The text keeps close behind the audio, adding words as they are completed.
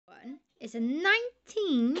is a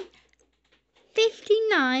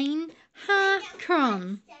 1959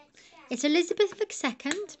 Hartron. It's Elizabeth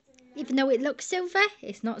II. Even though it looks silver,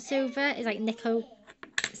 it's not silver. It's like nickel.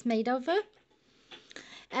 It's made over.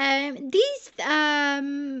 These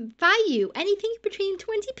value anything between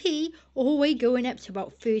 20p all the way going up to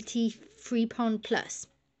about £33 plus.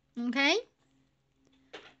 Okay.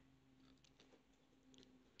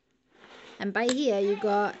 And by here you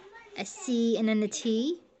got a C and then a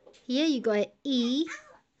T. Here you got an E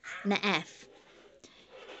and an F.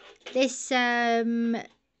 This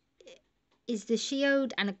is the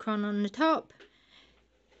shield and a crown on the top.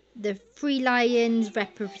 The 3 lions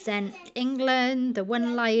represent England. The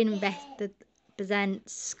 1 lion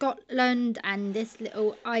represents Scotland, and this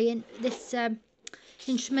little iron, this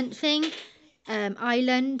instrument thing,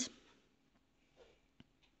 Ireland.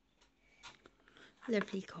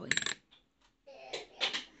 Lovely coin.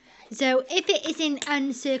 So if it is in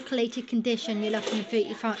uncirculated condition, you're looking at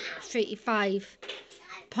 35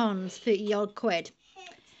 pounds, 30 odd quid.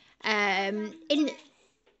 In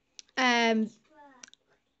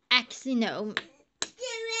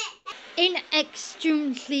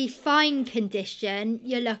extremely fine condition,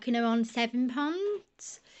 you're looking around £7.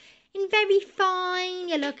 In very fine,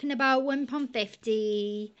 you're looking about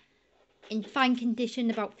 £1.50. In fine condition,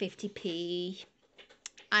 about 50p.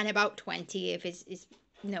 And about 20 if it's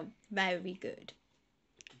very good.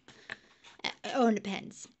 It all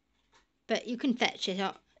depends. But you can fetch it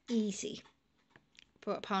up easy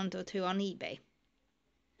for £1 or £2 on eBay.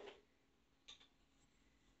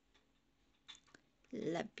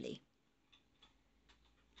 Lovely.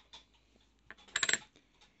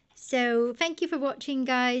 So thank you for watching,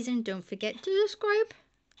 guys, and don't forget to subscribe.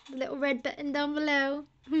 The little red button down below.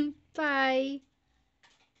 Bye.